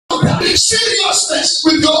Seriousness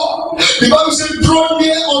with God. The Bible said, draw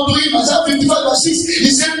near unto him. Isaiah 55 verse 6.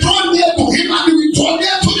 He said, draw near to him and he will draw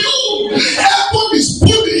near to you. Heaven is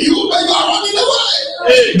pulling you, but you are running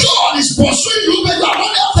away. God is pursuing you, but you are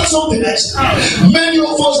running after something else. Many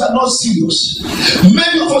of us are not serious.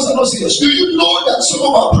 Many of us are not serious. Do you know that some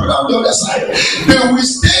of our brothers on the other side, they will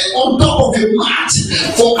stay on top of a mat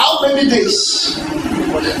for how many days?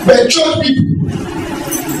 But church people,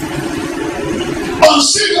 on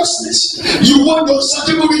seriousness, you want the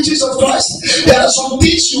unsearchable riches of Christ. There are some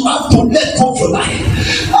things you have to let go for life.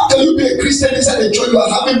 How can you be a Christian inside a church? You are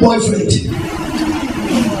having boyfriend.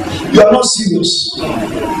 You are not serious.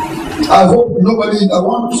 I hope nobody. I've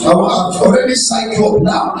already signed you up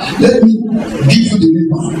now. Let me give you the name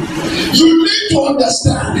one. You need to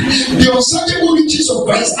understand the unsearchable riches of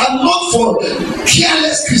Christ are not for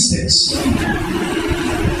careless Christians.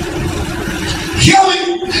 Hear me.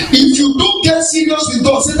 If you don't get serious with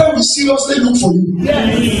God, Satan will seriously look for you.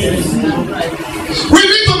 We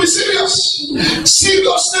need to be serious.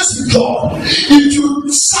 Seriousness with God. If you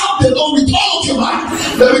serve the Lord with all of your mind,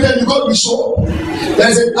 let me tell you, God will show up.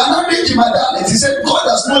 There's another in my dialect. He said, God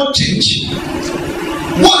has not changed.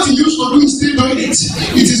 What he used to do is still doing it.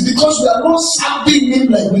 It is because we are not serving him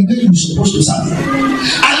like we did supposed to serve him.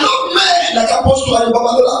 I know men like Apostle and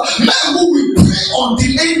Babalola, men who will pray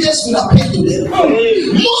until angels will appear to them.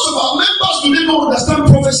 Most of our members today don't understand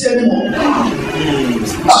prophecy anymore.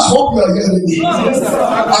 I hope you are hearing me.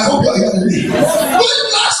 I hope you are hearing me. When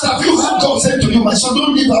last have you had God say to you, my son,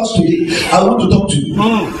 don't leave house today. I want to talk to you.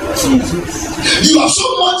 You have so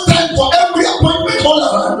much time for every appointment all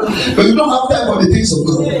around, but you don't have time for the things of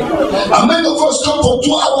God. And many of us come for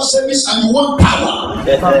 2-hour service and you want power.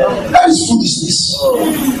 That is foolishness.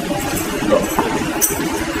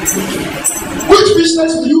 Which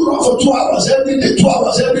business will you run for 2 hours every day, 2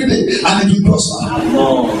 hours every day, and it will prosper?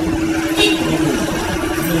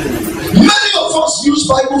 Many of us use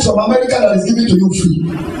Bible from America that is given to you free.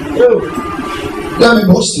 Let me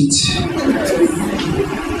boast it.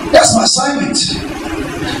 That's my assignment.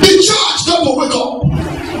 The church got to wake up.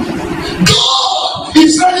 God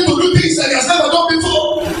is ready to do things that he has never done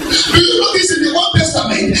before. Do you know this in the Old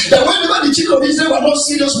Testament? That whenever the children of Israel were not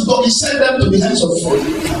serious with God, he sent them to the hands of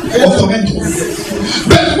tormentors.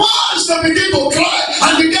 But once they begin to cry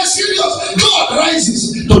and they get serious, God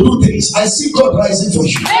rises to do things. I see God rising for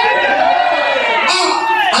you.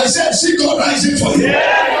 I said, see God rising for you.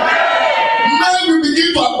 Men will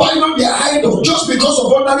begin to abandon their idol just because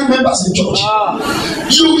of ordinary members in church.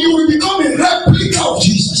 You will become a replica of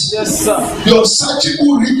Jesus. Yes, sir. The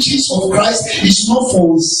unsearchable riches of Christ is not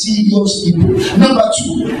for serious people. Number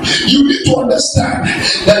two, you need to understand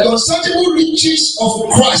that the unsearchable riches of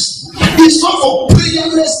Christ is not for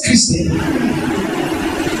prayerless Christians.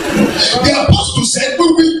 The apostle said, we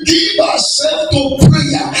will give ourselves to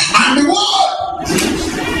prayer and the word.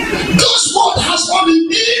 God's word has all you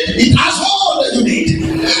need. It has all that you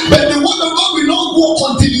need. But the word of God will not work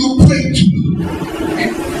until you pray to.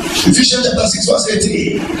 Ephesians chapter 6 verse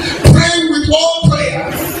 18. Praying with all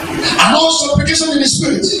prayer and all supplication in the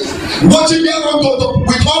spirit, watching thereunto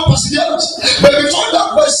with all perseverance. But before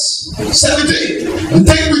that, verse 17,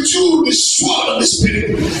 take with you the sword of the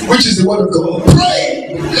spirit, which is the word of God.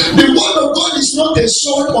 Pray. The word of God is not a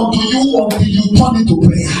sword unto you until you turn it to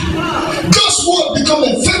prayer. God's word become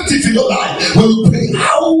effective in your life when you pray.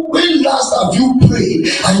 When last have you prayed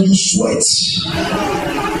and you sweat?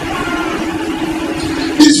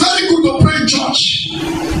 It's very good to pray in church.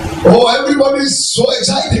 Oh, everybody is so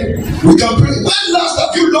excited. We can pray. When last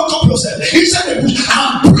have you locked up yourself inside the bush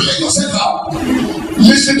and pray yourself out?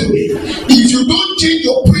 Listen to me. If you don't change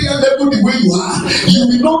your prayer level the way you are, you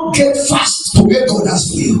will not get fast to where God has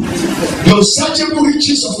for you. The unsearchable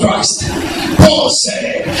riches of Christ. Paul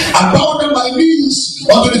said, I bow down my knees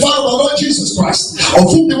unto the Father of our Lord Jesus Christ, of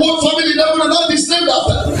whom the whole family never and earth is named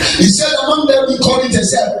after. He said among them, we call it and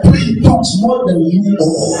said, pray in tongues more than you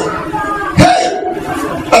all. Hey!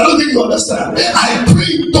 I don't think you understand. I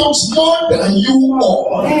pray in tongues more than you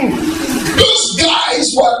all. Those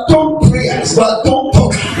guys were tongue prayers, but tongue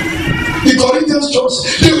talkers. The Corinthians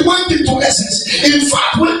church, they went into essence. In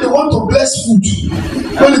fact, when they want to bless food,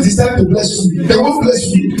 when it is time to bless food, they won't bless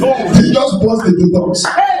food. They just burst into tongues.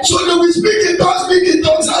 So they will speak in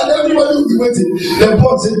tongues, and everybody will be waiting. The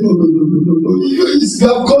boss said, no. You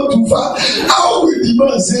have gone too far. How will the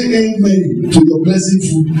man say amen to your blessing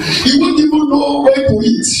food? He won't even know where to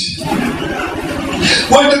eat.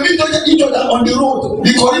 When they meet each other on the road,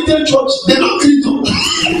 the Corinthian church, they don't greet them.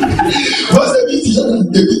 Once they meet each other,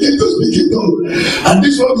 they begin to speak in tongues. And this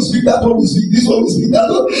This one will speak, that one will speak, this one will speak, that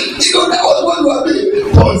one. You know, that was what we are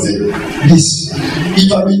doing. Paul said, this,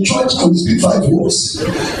 if I'm in church, I will speak 5 words.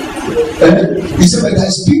 He said, but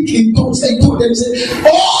I speak in tongues. I told them, he said,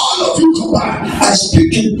 all of you come back. I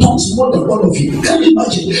speak in tongues more than all of you. Can you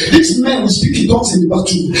imagine? These men will speak in tongues in the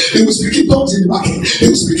bathroom. They will speak in tongues in the market.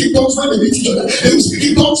 They will speak in tongues when they meet each other. They will speak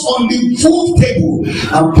in tongues on the food table.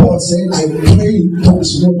 And Paul said, I pray in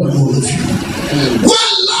tongues more than all of you.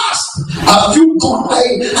 When last have you gone?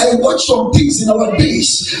 I watched some things in our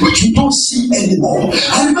days which we don't see anymore.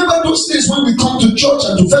 I remember those days when we come to church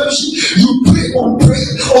and to fellowship, you pray on prayer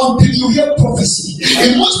until you hear prophecy.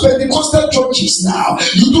 In most Pentecostal churches now,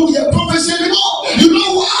 you don't hear prophecy anymore. You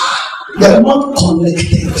know why? They are not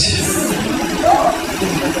connected.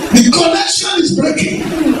 The connection is breaking.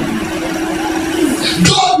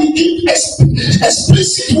 God will give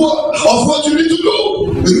explicit word of what you need to do.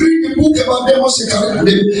 Read the book about Demosekari,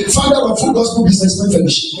 the founder of Full Gospel Businessmen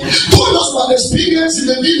Fellowship. Told us about the experience in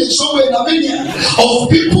the village somewhere in Anene of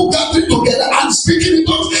people gathering together and speaking in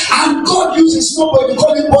tongues. And God used a small boy, they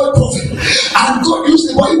call him boy prophet. And God used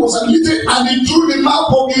the boy, he was illiterate, and he drew the map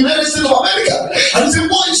of the United States of America. And he said,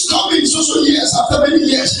 boy is coming so years after many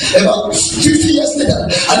years, about 50 years later.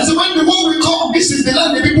 And he said, when the war will come, this is the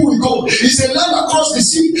land the people will go. It's a land across the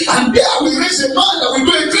sea, and there we raise a man that will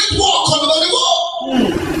do a great work all over the world.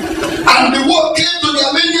 And the war came to the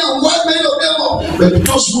Armenian, white men of them up, but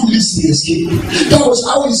those who listened escaped. That was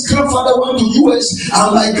how his grandfather went to US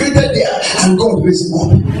and migrated there, and God raised him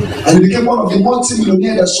up, and he became one of the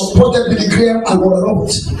multi-millionaires that supported Billy Graham and Warren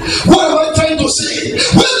Roberts. What am I trying to say?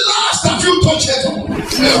 When last have you touched heaven?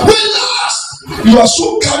 When last you are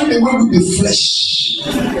so carried away with the flesh?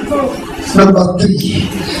 Number 3,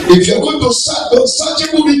 if you're going to search the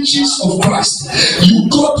unsearchable riches of Christ, you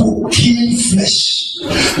got to kill flesh.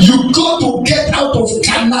 You got to get out of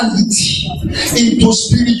carnality into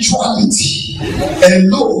spirituality.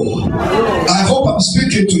 Hello, I hope I'm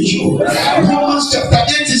speaking to you. Romans chapter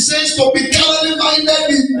 8, it says, to be carnally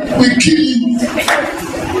minded will kill you.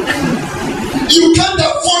 You can't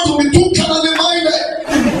afford to be too carnally minded.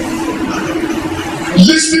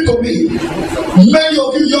 Listen to me. Many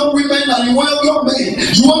of you young women and you young men,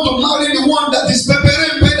 you want to marry the one that is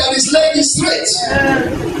preparing bed and his leg is straight.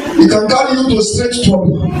 He can carry you to straight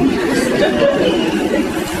trouble.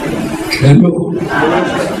 Hello.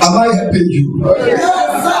 Am I helping you?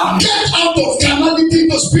 Get out of carnality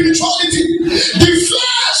to spirituality. The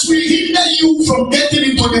flesh will hinder you from getting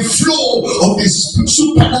into the flow of the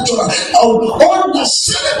supernatural,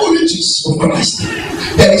 unassailable riches of Christ.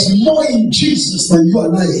 There is more in Jesus than you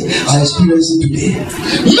and I are experiencing today.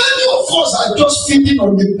 Many of us are just feeding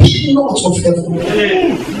on the peanuts of heaven.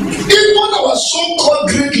 Even our so-called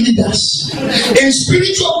great leaders in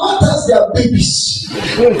spiritual matters, they are babies.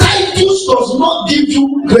 Titus does not give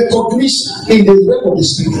you recognition in the realm of the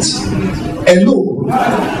spirit. Hello,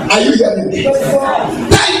 are you hearing me?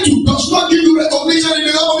 Titus does not give you recognition in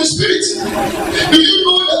the realm of the spirit. Do you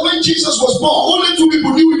know that when Jesus was born, only 2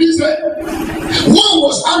 people knew in Israel? One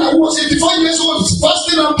was Anna, who was 85 years old,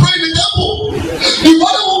 fasting and praying in the temple. The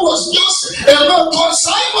other one was just a man called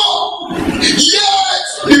Simon. Yet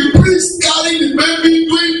the priest carried the baby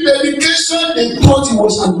doing dedication. They thought he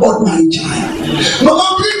was an ordinary child. Mama,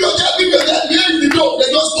 bring your child, here is the door. They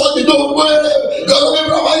just cut the door.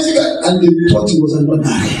 And they thought he was an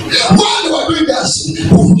ordinary. While they were doing that,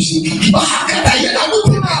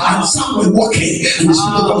 and some were walking, and the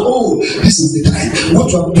spirit of, oh, this is the time.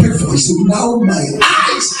 What you have prayed for, he said, now my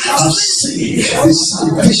eyes have seen the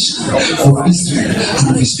salvation of Israel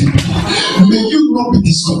and his people. May you not be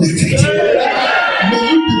disconnected. May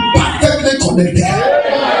you be perfectly connected.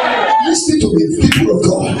 Listen to me, people of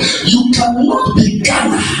God. You cannot be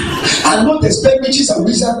Ghana and not expect witches and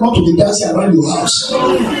wizards not to be dancing around your house.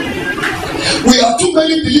 We have too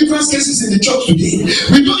many deliverance cases in the church today.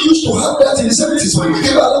 We don't used to have that in the 70s when we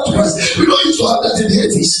gave our life to Christ. We don't used to have that in the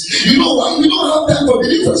 80s. You know why? We don't have time for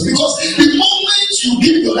deliverance, because the moment you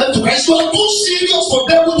give your life to Christ, you are too serious for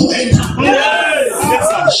devil to enter.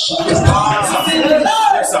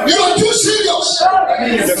 You are too serious.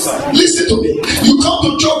 Listen to me. You come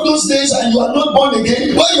to church those days and you are not born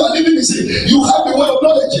again. While you are living in sin, you have the word of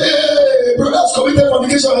knowledge. Hey, brothers committed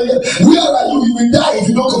fornication. Where are you? You will die if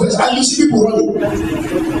you don't confess. And you see people running.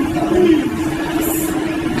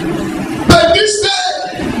 But this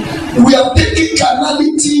day, we are taking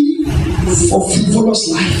carnality for frivolous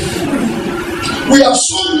life. We have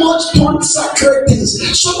so much taught sacred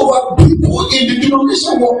things. Some of our people in the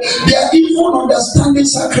denomination world, they are even understanding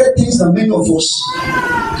sacred things than many of us.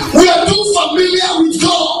 We are too familiar with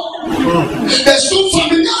God. There's no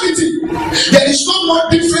familiarity. There is no more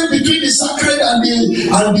difference between the sacred and the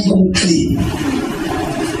unclean.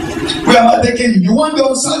 We are not begging you. You want the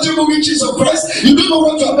unsearchable riches of Christ? You don't know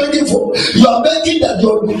what you are begging for. You are begging that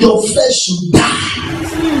your flesh should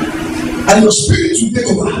die and your spirit will take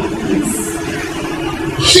over.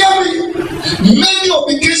 Hear me. Many of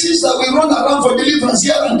the cases that we run around for deliverance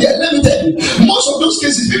here and there, let me tell you, most of those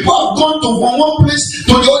cases, people have gone from one place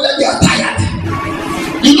to the other. They are tired.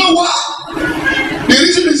 You know why? The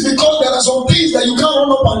reason is because there are some things that you can't run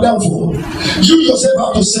up and down for. You yourself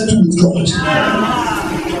have to settle with God.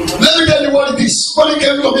 Let me tell you what it is. Somebody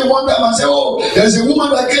came to me one time and said, oh, there's a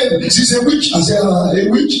woman that came. She's a witch. I said, a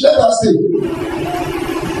witch? Let her stay.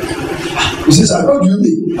 He says, I don't do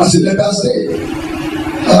me. I said, let her stay.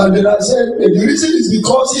 And then I said, the reason is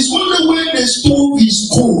because it's only when the stove is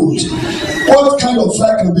cold. What kind of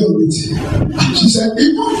fly can be on it? She said,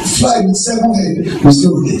 even fly with 7 heads will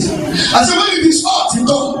still on it. I said, when it is hot, you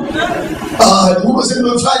come. The woman said,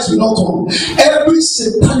 no, flies will not come. Every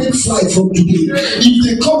satanic fly from today, if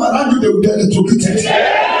they come around you, they will get electrocuted.